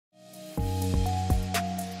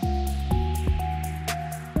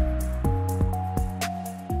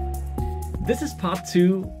This is part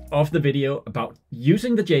 2 of the video about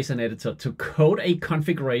using the JSON editor to code a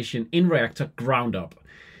configuration in Reactor ground up.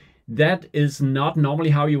 That is not normally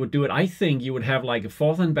how you would do it. I think you would have like a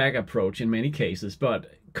forth and back approach in many cases,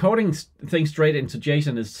 but coding things straight into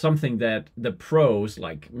JSON is something that the pros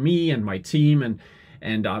like me and my team and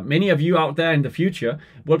many of you out there in the future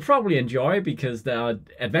will probably enjoy, because there are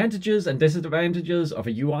advantages and disadvantages of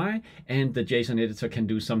a UI, and the JSON editor can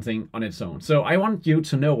do something on its own. So I want you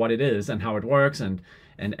to know what it is and how it works and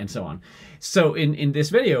so on. So in this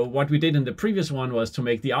video, what we did in the previous one was to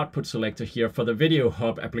make the output selector here for the video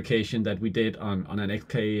hub application that we did on an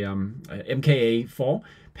MKA4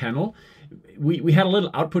 panel. We had a little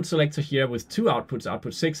output selector here with two outputs,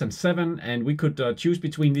 output 6 and 7, and we could choose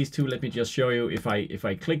between these two. Let me just show you. If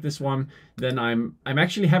I click this one, then I'm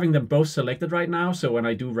actually having them both selected right now. So when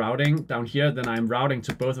I do routing down here, then I'm routing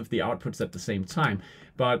to both of the outputs at the same time.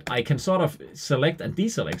 But I can sort of select and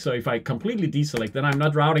deselect. So if I completely deselect, then I'm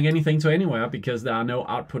not routing anything to anywhere because there are no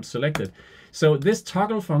outputs selected. So this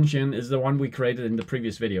toggle function is the one we created in the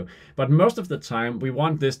previous video. But most of the time, we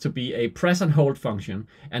want this to be a press and hold function.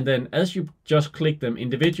 And then as you just click them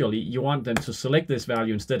individually, you want them to select this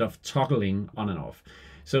value instead of toggling on and off.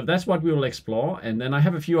 So that's what we will explore. And then I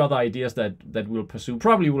have a few other ideas that we'll pursue.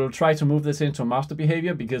 Probably we'll try to move this into master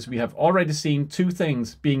behavior, because we have already seen two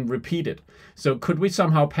things being repeated. So could we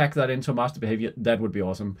somehow pack that into master behavior? That would be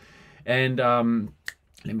awesome. And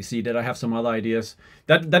let me see, did I have some other ideas?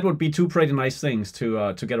 That would be two pretty nice things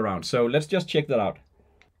to get around. So let's just check that out.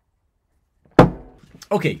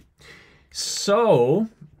 Okay, so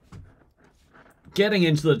getting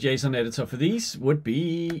into the JSON editor for these would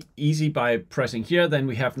be easy by pressing here. Then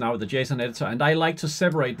we have now the JSON editor, and I like to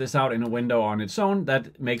separate this out in a window on its own.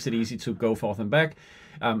 That makes it easy to go forth and back.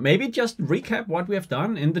 Maybe just recap what we have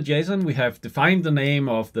done in the JSON. We have defined the name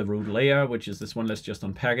of the root layer, which is this one. Let's just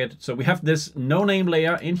unpack it. So we have this no name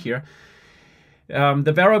layer in here.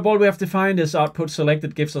 The variable we have defined is output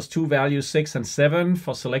selected, gives us two values, 6 and 7,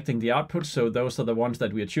 for selecting the output. So those are the ones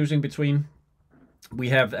that we are choosing between. We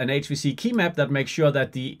have an HVC key map that makes sure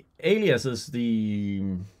that the aliases, the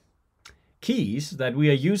keys that we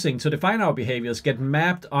are using to define our behaviors, get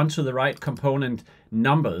mapped onto the right component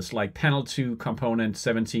numbers, like panel 2 component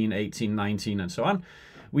 17, 18, 19, and so on.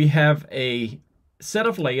 We have a set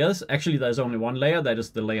of layers. Actually, there's only one layer, that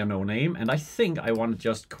is the layer no name. And I think I want to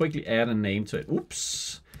just quickly add a name to it.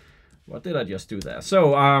 Oops, what did I just do there?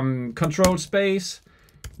 So control space,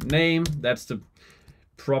 name, that's the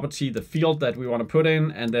property, the field that we want to put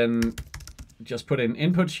in, and then just put in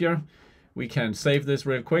inputs here. We can save this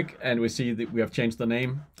real quick, and we see that we have changed the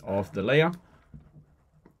name of the layer.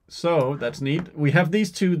 So that's neat. We have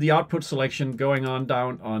these two, the output selection going on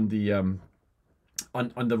down on the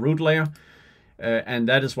on the root layer, and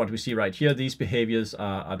that is what we see right here. These behaviors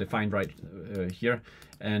are defined right here,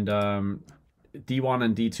 and D1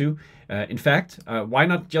 and D2. In fact, why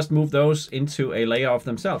not just move those into a layer of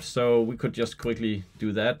themselves? So we could just quickly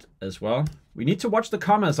do that as well. We need to watch the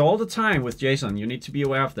commas all the time with JSON. You need to be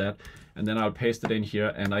aware of that. And then I'll paste it in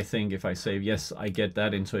here. And I think if I save yes, I get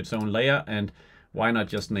that into its own layer. And why not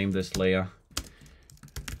just name this layer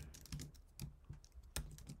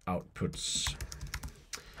outputs?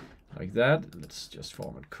 Like that. Let's just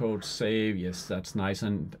format code, save. Yes, that's nice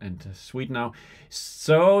and sweet now.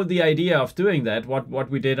 So the idea of doing that, what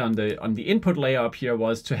we did on the input layer up here,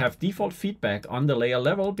 was to have default feedback on the layer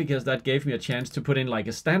level, because that gave me a chance to put in like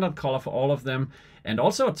a standard color for all of them, and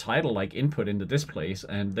also a title like input in the displays,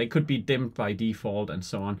 and they could be dimmed by default and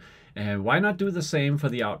so on. And why not do the same for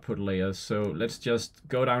the output layers? So let's just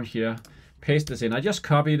go down here, paste this in. I just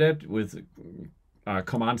copied it with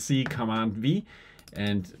Command C, Command V.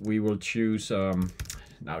 And we will choose,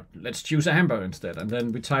 now let's choose Amber instead. And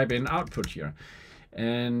then we type in output here.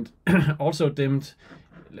 And also dimmed,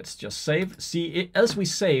 let's just save. See, as we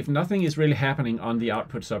save, nothing is really happening on the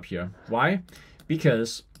outputs up here. Why?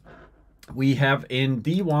 Because we have in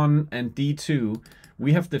D1 and D2,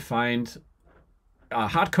 we have defined,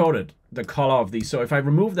 hard-coded the color of these. So if I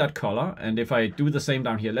remove that color, and if I do the same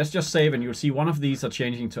down here, let's just save, and you'll see one of these are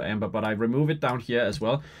changing to amber, but I remove it down here as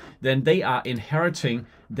well, then they are inheriting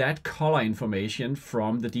that color information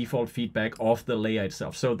from the default feedback of the layer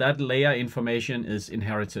itself. So that layer information is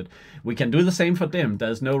inherited. We can do the same for dimmed.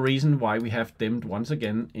 There's no reason why we have dimmed once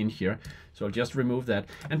again in here. So I'll just remove that.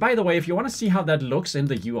 And by the way, if you want to see how that looks in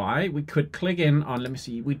the UI, we could click in on, let me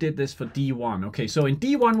see, we did this for D1. Okay, so in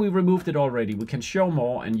D1, we removed it already. We can show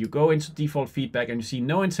more, and you go into default feedback and you see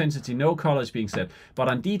no intensity, no colors being set. But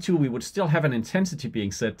on D2, we would still have an intensity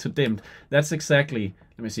being set to dimmed. That's exactly,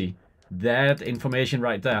 let me see, that information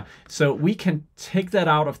right there. So we can take that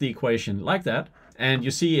out of the equation like that, And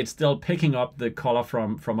you see it's still picking up the color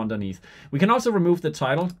from underneath. We can also remove the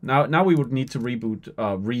title. Now we would need to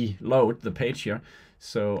reload the page here.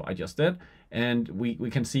 So I just did. And we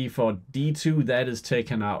can see for D2 that is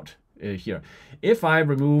taken out here. If I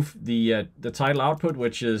remove the title output,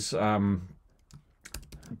 which is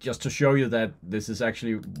just to show you that this is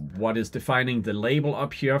actually what is defining the label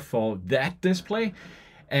up here for that display.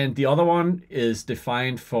 And the other one is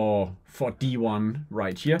defined for D1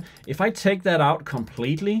 right here. If I take that out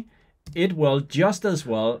completely, it will just as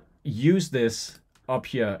well use this up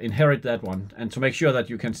here, inherit that one. And to make sure that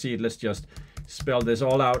you can see it, let's just spell this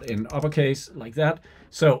all out in uppercase like that.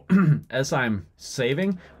 So as I'm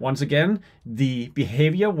saving, once again, the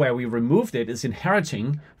behavior where we removed it is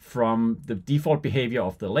inheriting from the default behavior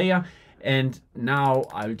of the layer. And now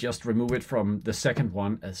I'll just remove it from the second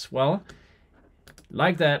one as well.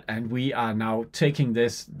 Like that, and we are now taking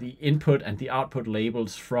the input and the output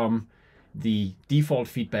labels from the default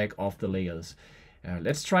feedback of the layers.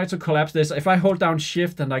 Let's try to collapse this. If I hold down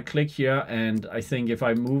Shift and I click here, and I think if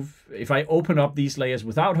I open up these layers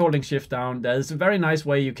without holding Shift down, there's a very nice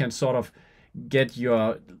way you can sort of get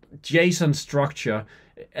your JSON structure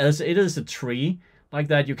as it is a tree. Like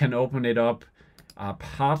that, you can open it up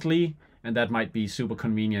partly. And that might be super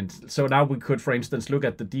convenient. So now we could, for instance, look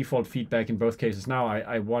at the default feedback in both cases. Now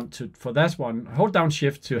I want to, for this one, hold down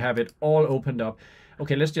Shift to have it all opened up.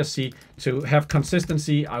 Okay, let's just see. To have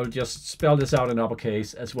consistency, I will just spell this out in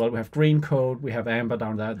uppercase as well. We have green code, we have amber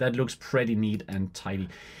down there. That looks pretty neat and tidy.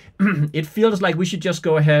 It feels like we should just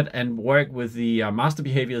go ahead and work with the master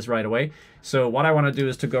behaviors right away. So what I want to do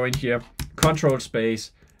is to go in here, Control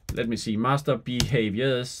Space, let me see, master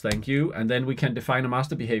behaviors, thank you. And then we can define a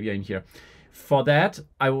master behavior in here. For that,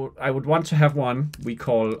 I would want to have one we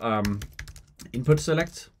call input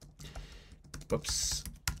select. Oops.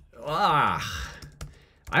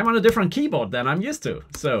 I'm on a different keyboard than I'm used to.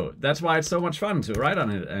 So that's why it's so much fun to write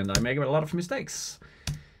on it. And I make a lot of mistakes.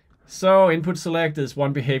 So input select is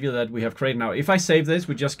one behavior that we have created now. If I save this,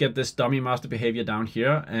 we just get this dummy master behavior down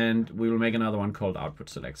here. And we will make another one called output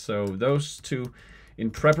select. So those two in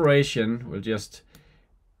preparation, we'll just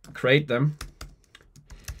create them.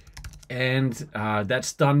 And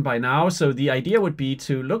that's done by now. So the idea would be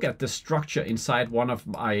to look at the structure inside one of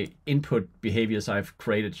my input behaviors I've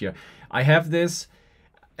created here. I have this,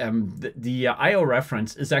 the IO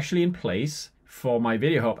reference is actually in place for my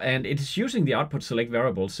video hub, and it is using the output select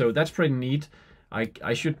variable. So that's pretty neat.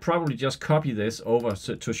 I should probably just copy this over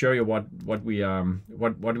to show you what we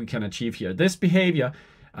can achieve here. This behavior,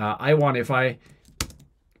 I want, if I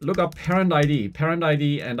look up parent ID,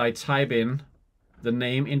 and I type in the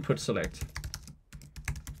name input select,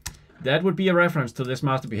 that would be a reference to this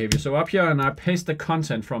master behavior. So up here, and I paste the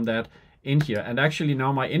content from that in here, and actually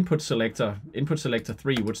now my input selector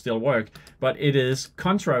 3 would still work, but it is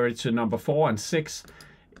contrary to number 4 and 6.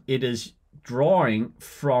 It is drawing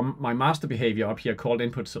from my master behavior up here called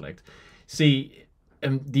input select. See,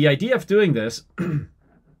 the idea of doing this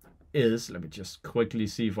is, let me just quickly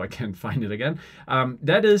see if I can find it again.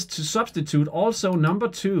 That is to substitute also number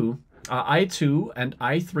 2, I2 and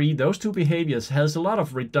I3. Those two behaviors has a lot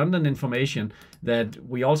of redundant information that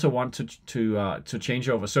we also want to change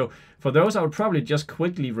over. So for those, I would probably just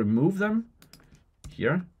quickly remove them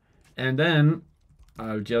here, and then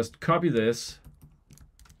I'll just copy this.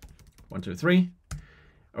 1, 2, 3.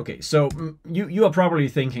 Okay, so you are probably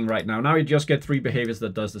thinking right now you just get 3 behaviors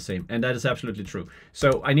that does the same, and that is absolutely true.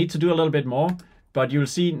 So I need to do a little bit more, but you'll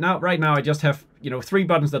see now, right now I just have 3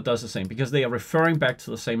 buttons that does the same because they are referring back to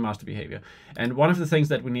the same master behavior. And one of the things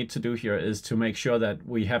that we need to do here is to make sure that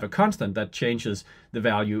we have a constant that changes the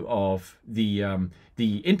value of the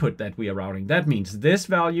input that we are routing. That means this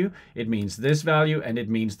value, it means this value, and it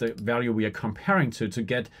means the value we are comparing to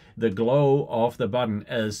get the glow of the button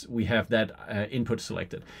as we have that input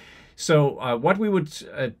selected. So what we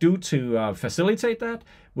would do to facilitate that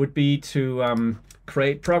would be to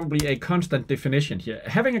create probably a constant definition here.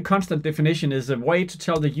 Having a constant definition is a way to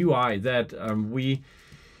tell the UI that we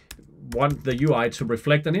want the UI to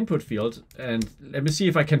reflect an input field. And let me see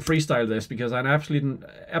if I can freestyle this, because I'm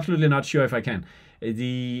absolutely not sure if I can. Let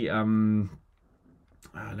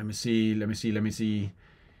me see.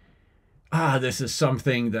 This is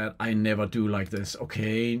something that I never do like this.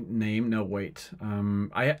 Okay, name, no, wait.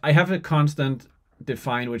 I have a constant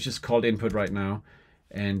defined, which is called input right now.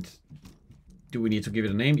 And do we need to give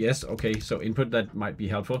it a name? Yes, okay, so input, that might be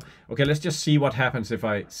helpful. Okay, let's just see what happens if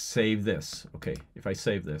I save this. Okay, if I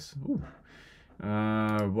save this. Ooh.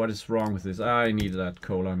 What is wrong with this? I need that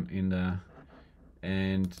colon in there.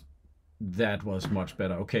 And that was much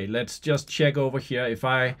better. Okay, let's just check over here. If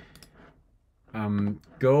I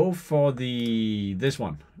Go for this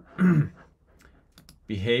one.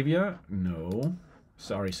 Behavior, no.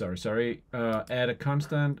 Sorry. Add a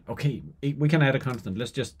constant. Okay, we can add a constant.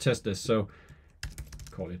 Let's just test this. So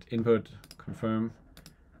call it input, confirm,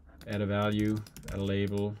 add a value, add a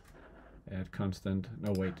label, add constant.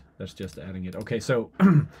 No, wait, that's just adding it. Okay, so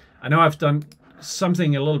I know I've done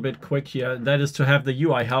something a little bit quick here. That is to have the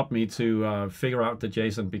UI help me to figure out the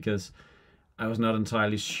JSON, because I was not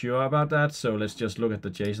entirely sure about that. So let's just look at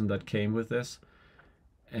the JSON that came with this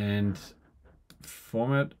and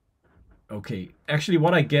format. Okay, actually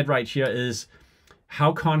what I get right here is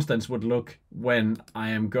how constants would look when I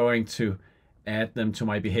am going to add them to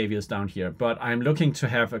my behaviors down here. But I'm looking to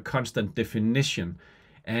have a constant definition.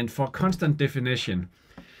 And for constant definition,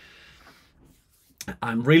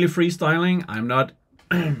 I'm really freestyling. I'm not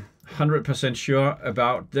 100% sure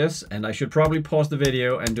about this, and I should probably pause the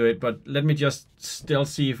video and do it, but let me just still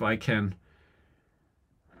see if I can.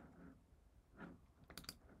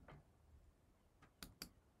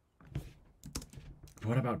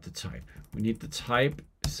 What about the type? We need the type.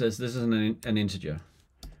 It says this is an integer.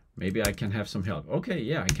 Maybe I can have some help. Okay,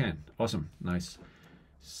 yeah, I can. Awesome, nice.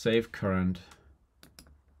 Save current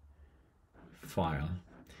file.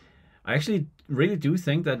 I actually really do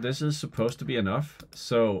think that this is supposed to be enough.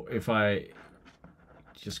 So if I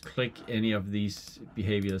just click any of these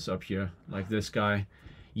behaviors up here, like this guy,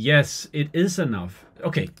 yes, it is enough.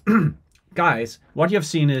 Okay, guys, what you have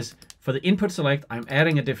seen is for the input select, I'm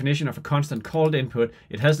adding a definition of a constant called input.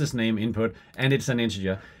 It has this name input, and it's an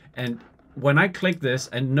integer. And when I click this,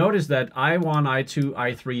 and notice that I1, I2,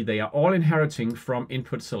 I3, they are all inheriting from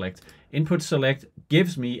input select. Input select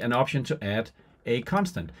gives me an option to add a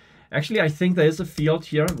constant. Actually, I think there is a field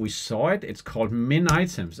here. We saw it. It's called min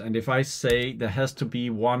items. And if I say there has to be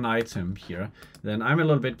one item here, then I'm a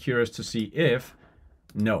little bit curious to see if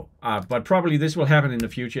no. But probably this will happen in the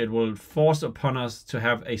future. It will force upon us to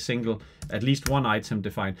have a single, at least one item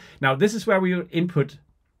defined. Now, this is where we will input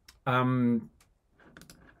a1.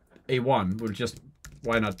 We'll just,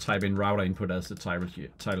 why not type in router input as the title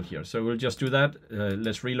here. So we'll just do that.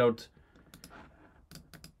 Let's reload.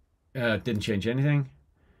 Didn't change anything.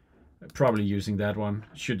 Probably using that one.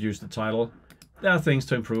 Should use the title. There are things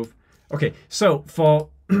to improve. Okay, so for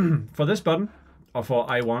for this button, or for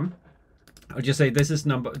I1, I'll just say this is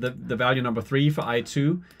the value number 3. For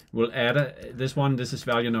I2, we'll add this one. This is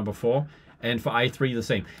value number 4. And for I3, the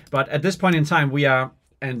same. But at this point in time, we are,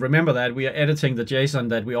 and remember that we are editing the JSON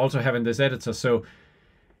that we also have in this editor. So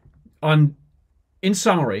in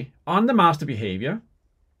summary, on the master behavior,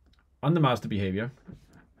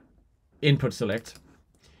 input select,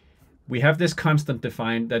 we have this constant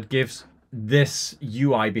defined that gives this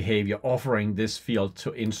UI behavior offering this field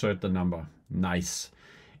to insert the number. Nice.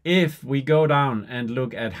 If we go down and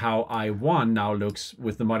look at how I1 now looks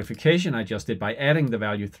with the modification I just did by adding the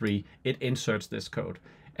value 3, it inserts this code.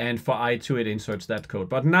 And for I2, it inserts that code.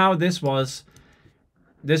 But now this was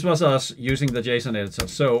us using the JSON editor.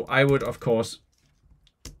 So I would, of course,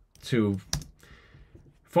 to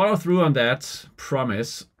follow through on that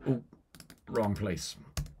promise, ooh, wrong place.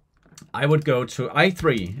 I would go to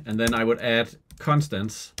I3 and then I would add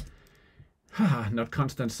constants. Not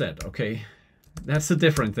constant set, okay. That's a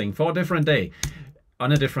different thing for a different day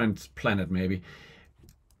on a different planet maybe.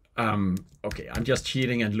 Okay, I'm just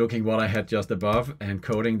cheating and looking what I had just above and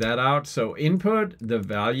coding that out. So input the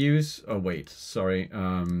values, oh wait, sorry.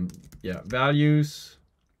 Yeah, values,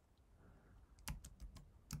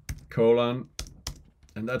 colon,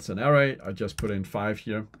 and that's an array. I just put in 5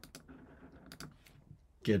 here.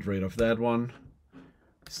 Get rid of that one.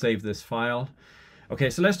 Save this file.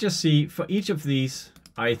 Okay, so let's just see for each of these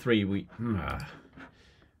I3 we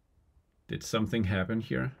did something happen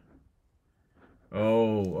here?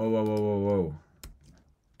 Oh.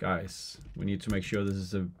 Guys, we need to make sure this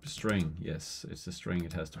is a string. Yes, it's a string,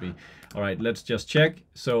 it has to be. All right, let's just check.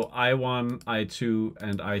 So I1, I2,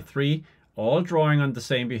 and I3 all drawing on the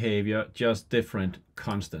same behavior, just different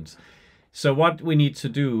constants. So what we need to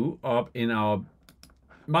do up in our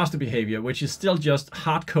master behavior, which is still just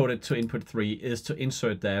hard-coded to input 3, is to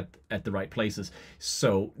insert that at the right places.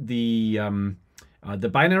 So the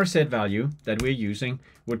binary set value that we're using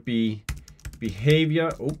would be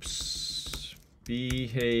behavior,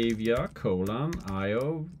 behavior colon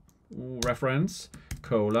IO reference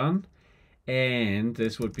colon, and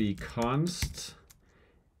this would be const.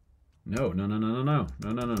 No,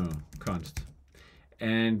 const,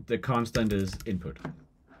 and the constant is input.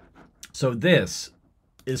 So this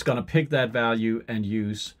is going to pick that value and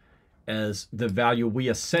use as the value we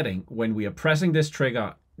are setting when we are pressing this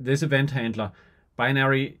trigger, this event handler,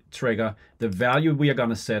 binary trigger, the value we are going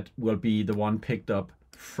to set will be the one picked up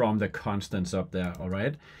from the constants up there, all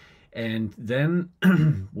right? And then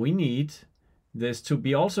we need this to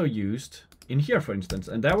be also used in here, for instance.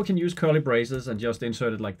 And there we can use curly braces and just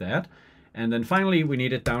insert it like that. And then finally, we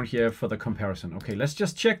need it down here for the comparison. Okay, let's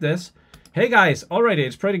just check this. Hey guys, already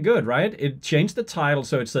it's pretty good, right? It changed the title,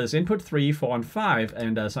 so it says input 3, 4, and 5.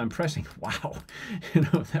 And as I'm pressing, wow, you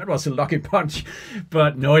know, that was a lucky punch.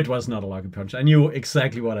 But no, it was not a lucky punch. I knew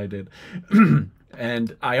exactly what I did.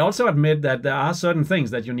 And I also admit that there are certain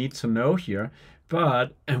things that you need to know here.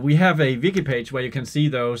 But we have a wiki page where you can see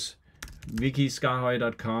those,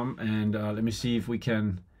 wiki.SKAARHOJ.com. And let me see if we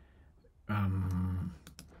can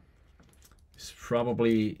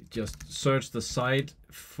probably just search the site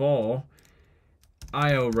for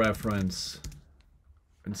IO reference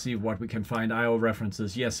and see what we can find. IO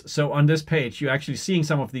references. Yes, so on this page you're actually seeing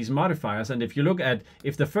some of these modifiers, and if you look at,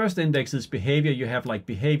 if the first index is behavior, you have like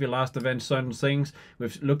behavior, last event, certain things.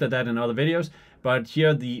 We've looked at that in other videos, but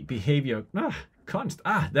here the behavior const,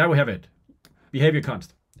 there we have it, behavior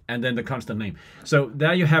const, and then the constant name. So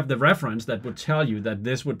there you have the reference that would tell you that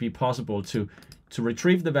this would be possible to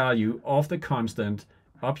retrieve the value of the constant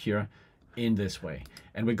up here in this way.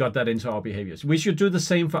 And we got that into our behaviors. We should do the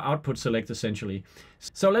same for output select essentially.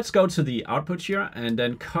 So let's go to the output here and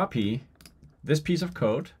then copy this piece of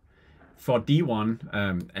code for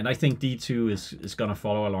D1. And I think D2 is gonna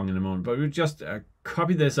follow along in a moment, but we'll just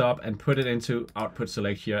copy this up and put it into output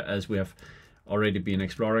select here, as we have already been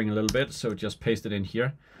exploring a little bit. So just paste it in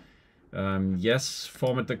here. Yes,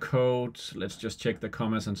 format the code. Let's just check the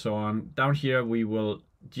commas and so on. Down here we will,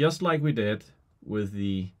 just like we did with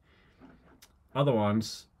the other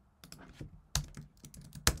ones,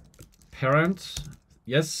 parent,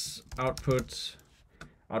 yes, output,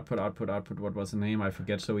 what was the name? I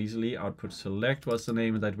forget so easily. Output select was the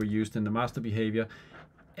name that we used in the master behavior,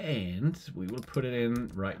 and we will put it in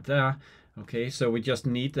right there. Okay, so we just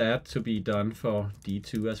need that to be done for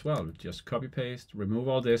D2 as well. Just copy paste, remove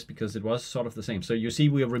all this because it was sort of the same. So you see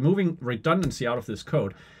we are removing redundancy out of this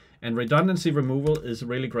code. And redundancy removal is a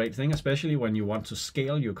really great thing, especially when you want to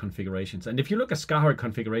scale your configurations. And if you look at SKAARHOJ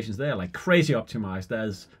configurations, they are like crazy optimized.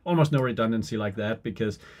 There's almost no redundancy like that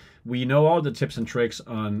because we know all the tips and tricks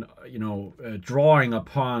on, you know, drawing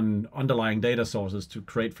upon underlying data sources to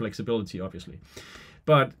create flexibility, obviously.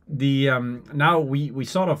 But the now we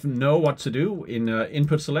sort of know what to do in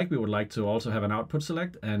input select. We would like to also have an output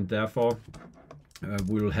select, and therefore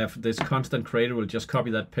we'll have this constant creator. We'll just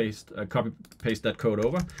copy that paste that code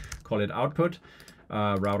over, call it output,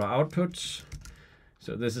 router output.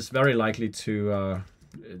 So this is very likely to,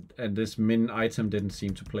 and this min item didn't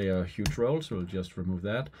seem to play a huge role, so we'll just remove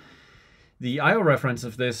that. The IO reference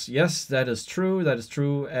of this, yes, that is true. That is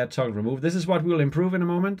true. Add toggle remove. This is what we'll improve in a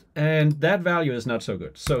moment, and that value is not so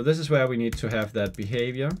good. So this is where we need to have that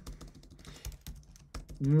behavior.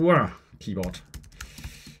 Keyboard.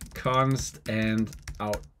 Const and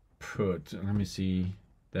output. Let me see.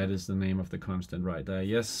 That is the name of the constant right there.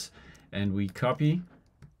 Yes. And we copy,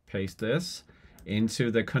 paste this into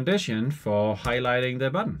the condition for highlighting the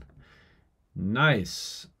button.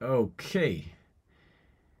 Nice. Okay.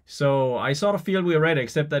 So I sort of feel we're ready,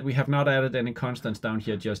 except that we have not added any constants down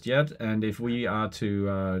here just yet. And if we are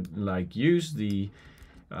to like use the,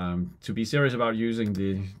 to be serious about using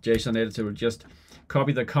the JSON editor, we'll just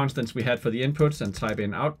copy the constants we had for the inputs and type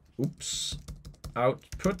in output.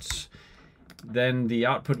 Then the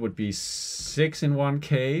output would be 6 in one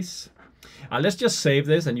case. Let's just save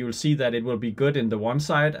this, and you will see that it will be good in the one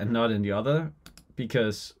side and not in the other,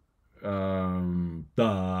 because I'm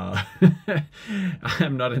not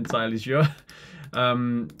entirely sure.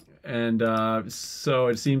 So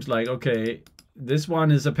it seems like, okay, this one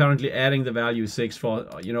is apparently adding the value 6 for,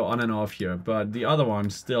 you know, on and off here, but the other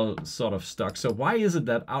one's still sort of stuck. So why is it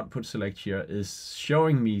that output select here is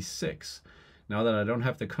showing me 6 now that I don't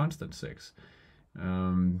have the constant 6?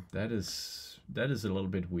 That is a little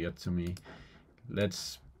bit weird to me.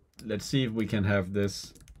 Let's see if we can have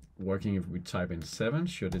this working. If we type in 7,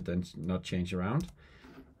 should it then not change around?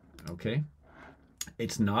 Okay.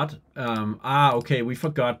 It's not. Okay, we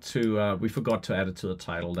forgot to add it to the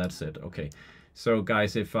title. That's it. Okay. So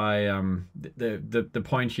guys, if I the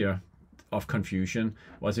point here of confusion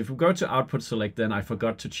was, if we go to output select, then I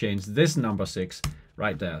forgot to change this number 6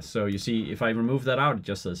 right there. So you see, if I remove that out, it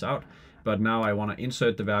just says out. But now I want to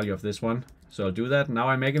insert the value of this one. So I'll do that. Now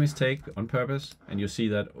I make a mistake on purpose, and you see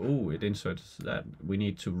that, oh, it inserts that. We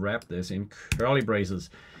need to wrap this in curly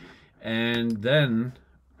braces, and then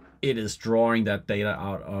it is drawing that data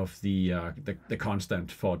out of the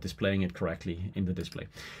constant for displaying it correctly in the display.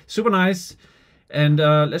 Super nice. And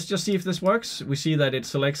let's just see if this works. We see that it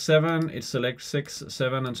selects 7, it selects 6,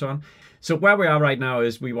 7, and so on. So where we are right now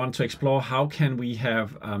is we want to explore how can we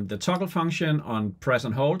have the toggle function on press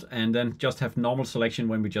and hold, and then just have normal selection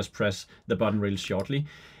when we just press the button really shortly.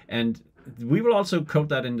 And we will also code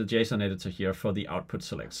that in the JSON editor here for the output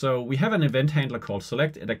select. So we have an event handler called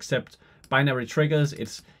select. It accepts binary triggers.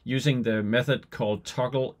 It's using the method called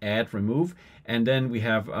toggle add remove. And then we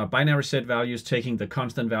have binary set values, taking the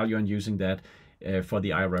constant value and using that for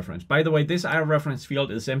the IO reference. By the way, this IO reference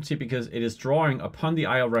field is empty because it is drawing upon the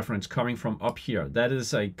IO reference coming from up here. That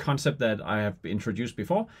is a concept that I have introduced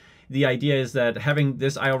before. The idea is that having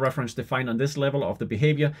this IO reference defined on this level of the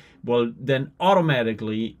behavior will then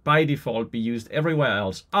automatically, by default, be used everywhere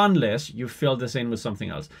else, unless you fill this in with something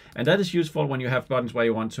else. And that is useful when you have buttons where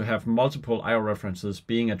you want to have multiple IO references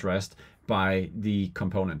being addressed by the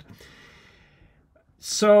component.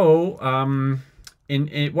 So,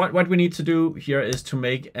 what we need to do here is to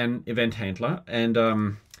make an event handler, and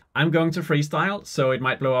I'm going to freestyle, so it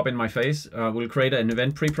might blow up in my face. We'll create an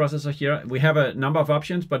event preprocessor here. We have a number of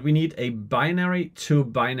options, but we need a binary to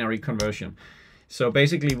binary conversion. So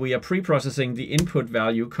basically we are preprocessing the input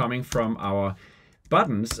value coming from our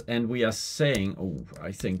buttons, and we are saying, oh,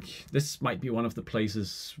 I think this might be one of the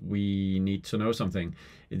places we need to know something.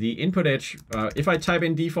 The input edge, if I type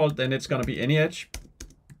in default, then it's going to be any edge.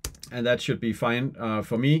 And that should be fine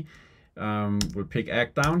for me. We'll pick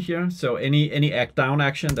act down here. So any act down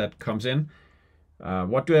action that comes in.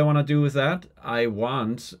 What do I want to do with that? I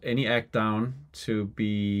want any act down to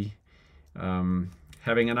be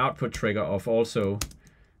having an output trigger of also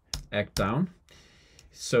act down.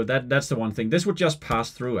 So that's the one thing. This would just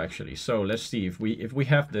pass through actually. So let's see if we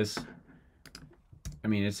have this. I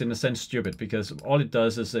mean, it's in a sense stupid because all it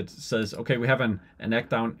does is it says, okay, we have an act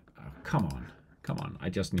down. Oh, come on. Come on, I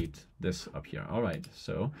just need this up here. All right,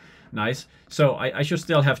 so nice. So I should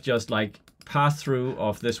still have just like pass through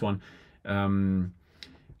of this one. But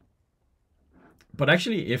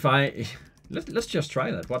actually, if let's just try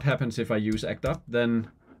that. What happens if I use act up? Then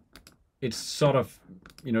it's sort of,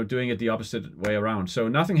 you know, doing it the opposite way around. So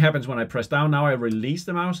nothing happens when I press down. Now I release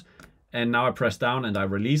the mouse, and now I press down and I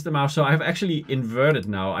release the mouse. So I've actually inverted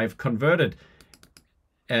now. I've converted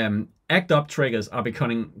act up triggers are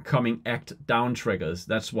becoming act down triggers.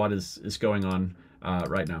 That's what is going on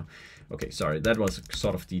right now. Okay, sorry, that was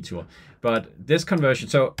sort of detour. But this conversion,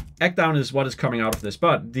 so act down is what is coming out of this.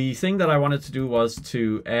 But the thing that I wanted to do was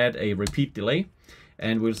to add a repeat delay,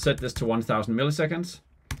 and we'll set this to 1000 milliseconds.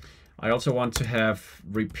 I also want to have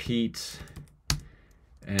repeat,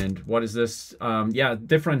 and what is this? Yeah,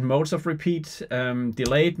 different modes of repeat.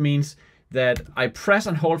 Delayed means that I press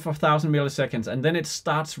and hold for 1000 milliseconds, and then it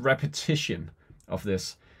starts repetition of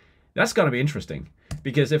this. That's gonna be interesting,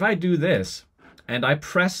 because if I do this and I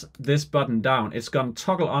press this button down, it's gonna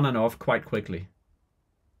toggle on and off quite quickly.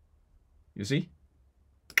 You see?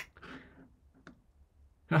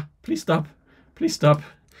 Ah, please stop, please stop.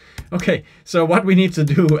 Okay, so what we need to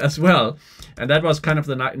do as well, and that was kind of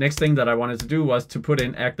the next thing that I wanted to do, was to put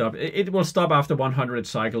in act up. It will stop after 100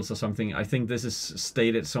 cycles or something. I think this is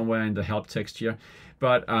stated somewhere in the help text here.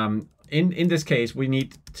 But in this case, we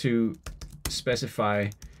need to specify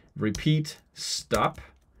repeat stop.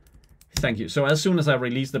 Thank you. So as soon as I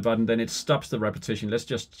release the button, then it stops the repetition. Let's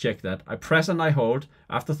just check that. I press and I hold.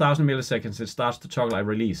 After 1000 milliseconds, it starts to toggle. I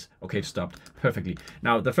release. Okay, it stopped perfectly.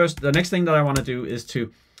 Now the next thing that I want to do is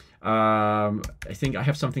to I think I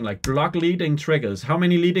have something like block leading triggers. How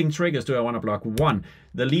many leading triggers do I want to block? 1.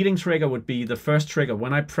 The leading trigger would be the first trigger.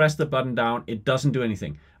 When I press the button down, it doesn't do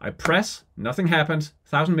anything. I press, nothing happens,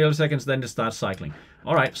 1000 milliseconds, then it starts cycling.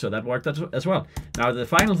 All right, so that worked as well. Now the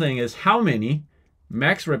final thing is how many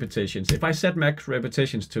max repetitions. If I set max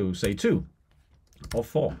repetitions to say 2 or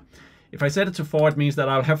 4. If I set it to 4, it means that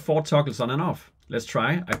I'll have 4 toggles on and off. Let's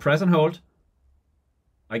try. I press and hold.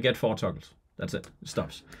 I get 4 toggles. That's it. It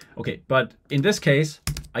stops. Okay, but in this case,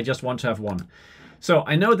 I just want to have 1. So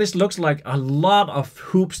I know this looks like a lot of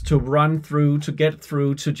hoops to run through, to get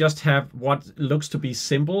through, to just have what looks to be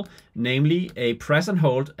simple, namely a press and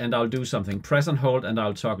hold and I'll do something. Press and hold and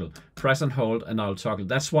I'll toggle. Press and hold and I'll toggle.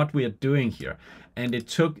 That's what we are doing here. And it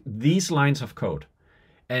took these lines of code.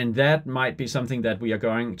 And that might be something that we are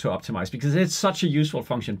going to optimize because it's such a useful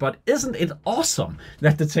function. But isn't it awesome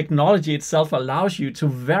that the technology itself allows you to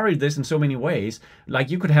vary this in so many ways? Like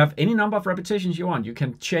you could have any number of repetitions you want. You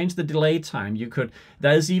can change the delay time.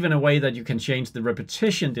 There's even a way that you can change the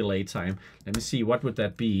repetition delay time. Let me see, what would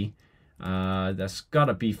that be? There's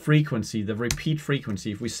gotta be frequency, the repeat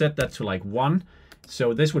frequency. If we set that to like 1,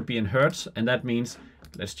 so this would be in hertz, and that means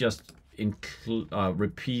let's just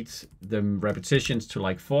repeat the repetitions to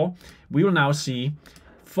like 4, we will now see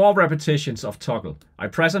 4 repetitions of toggle. I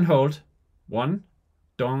press and hold, 1,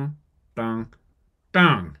 dong, dong,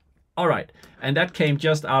 dong. All right, and that came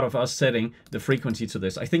just out of us setting the frequency to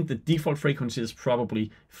this. I think the default frequency is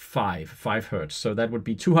probably 5 hertz, so that would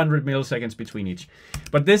be 200 milliseconds between each.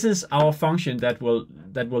 But this is our function that will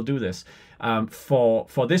do this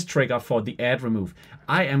for this trigger for the add remove.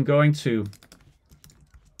 I am going to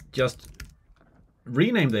just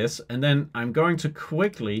rename this, and then I'm going to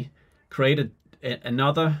quickly create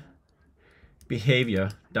another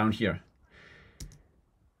behavior down here.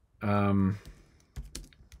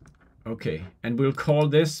 Okay, and we'll call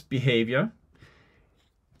this behavior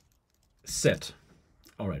set.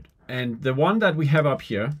 All right, and the one that we have up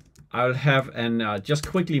here, I'll have and just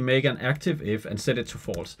quickly make an active if and set it to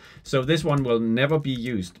false. So this one will never be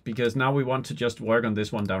used because now we want to just work on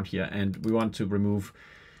this one down here, and we want to remove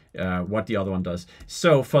what the other one does.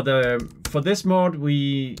 So for this mode,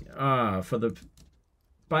 for the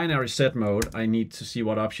binary set mode, I need to see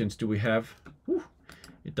what options do we have. Whew.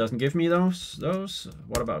 It doesn't give me those.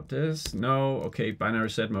 What about this? No. Okay,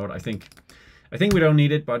 binary set mode. I think we don't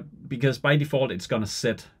need it, but because by default it's gonna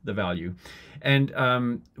set the value. And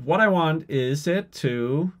what I want is it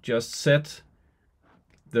to just set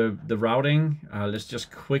the routing. Let's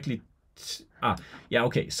just quickly. Yeah.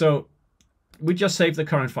 Okay. So we just saved the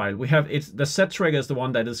current file. We have the set trigger is the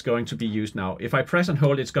one that is going to be used now. If I press and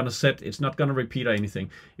hold, it's gonna set. It's not gonna repeat or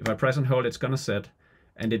anything. If I press and hold, it's gonna set.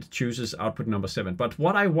 And it chooses output number 7. But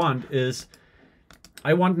what I want is,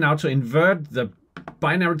 I want now to invert the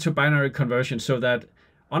binary to binary conversion so that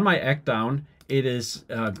on my act down, it is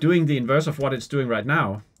doing the inverse of what it's doing right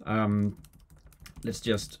now. Let's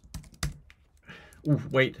just,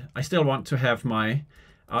 wait, I still want to have my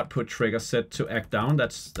output trigger set to act down.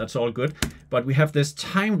 That's all good. But we have this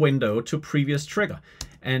time window to previous trigger.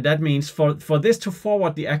 And that means for this to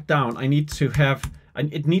forward the act down, I need to have,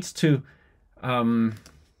 it needs to,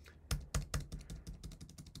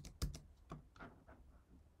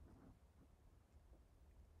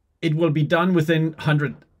 it will be done within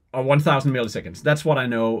 100 or 1000 milliseconds. That's what I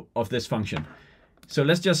know of this function. So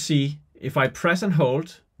let's just see, if I press and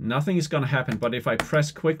hold, nothing is going to happen. But if I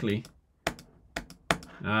press quickly,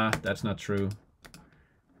 that's not true.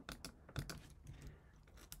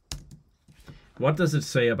 What does it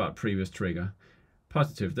say about previous trigger?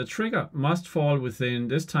 Positive. The trigger must fall within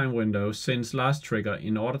this time window since last trigger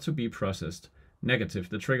in order to be processed. Negative.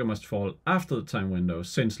 The trigger must fall after the time window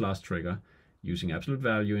since last trigger using absolute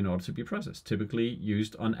value in order to be processed. Typically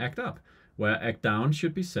used on act up, where act down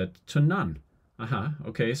should be set to none.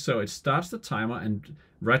 Okay, so it starts the timer and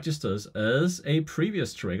registers as a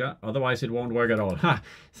previous trigger. Otherwise, it won't work at all.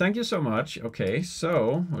 Thank you so much. Okay,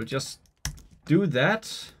 so we'll just do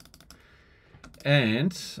that.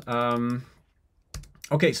 And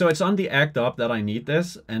okay, so it's on the act up that I need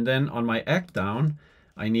this, and then on my act down,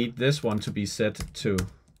 I need this one to be set to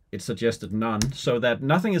its suggested none, so that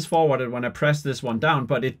nothing is forwarded when I press this one down,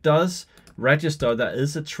 but it does register there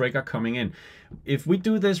is a trigger coming in. If we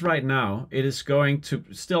do this right now, it is going to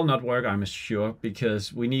still not work, I'm sure,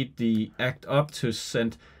 because we need the act up to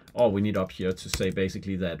send, we need up here to say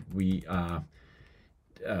basically that we are,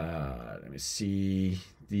 let me see,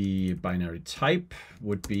 the binary type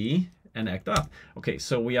would be an act up. Okay,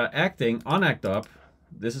 so we are acting on act up.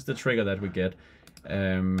 This is the trigger that we get.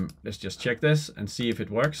 Let's just check this and see if it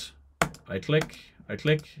works. I click.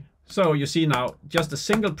 So you see now, just a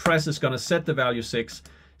single press is going to set the value 6.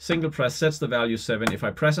 Single press sets the value 7. If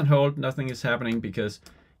I press and hold, nothing is happening because,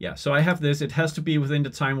 yeah, so I have this. It has to be within the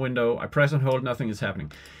time window. I press and hold, nothing is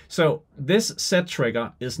happening. So this set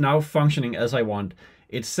trigger is now functioning as I want.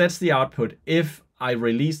 It sets the output if I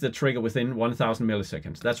release the trigger within 1000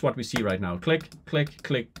 milliseconds. That's what we see right now. Click, click,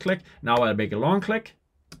 click, click. Now I make a long click,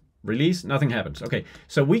 release, nothing happens. Okay,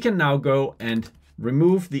 so we can now go and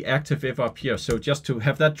remove the active if up here. So just to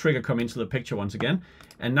have that trigger come into the picture once again.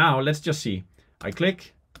 And now let's just see. I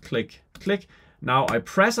click, click, click. Now I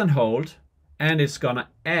press and hold, and it's gonna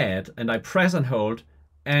add, and I press and hold,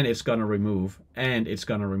 and it's gonna remove, and it's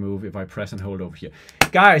gonna remove if I press and hold over here.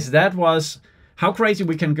 Guys, that was how crazy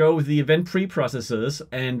we can go with the event preprocessors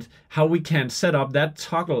and how we can set up that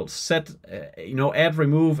toggle set, add,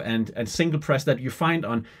 remove, and single press that you find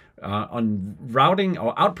on routing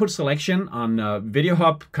or output selection on video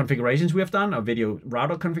hub configurations we have done, or video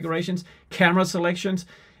router configurations, camera selections.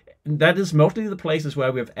 That is mostly the places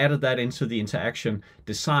where we have added that into the interaction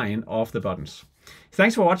design of the buttons.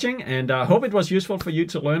 Thanks for watching, and I hope it was useful for you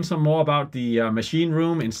to learn some more about the machine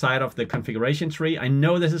room inside of the configuration tree. I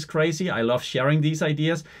know this is crazy. I love sharing these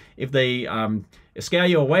ideas. If they scare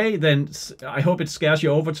you away, then I hope it scares you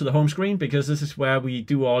over to the home screen, because this is where we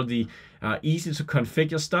do all the easy to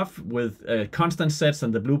configure stuff with constant sets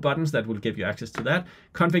and the blue buttons that will give you access to that.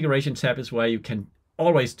 Configuration tab is where you can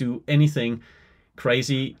always do anything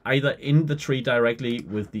crazy, either in the tree directly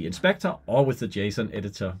with the inspector or with the JSON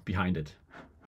editor behind it.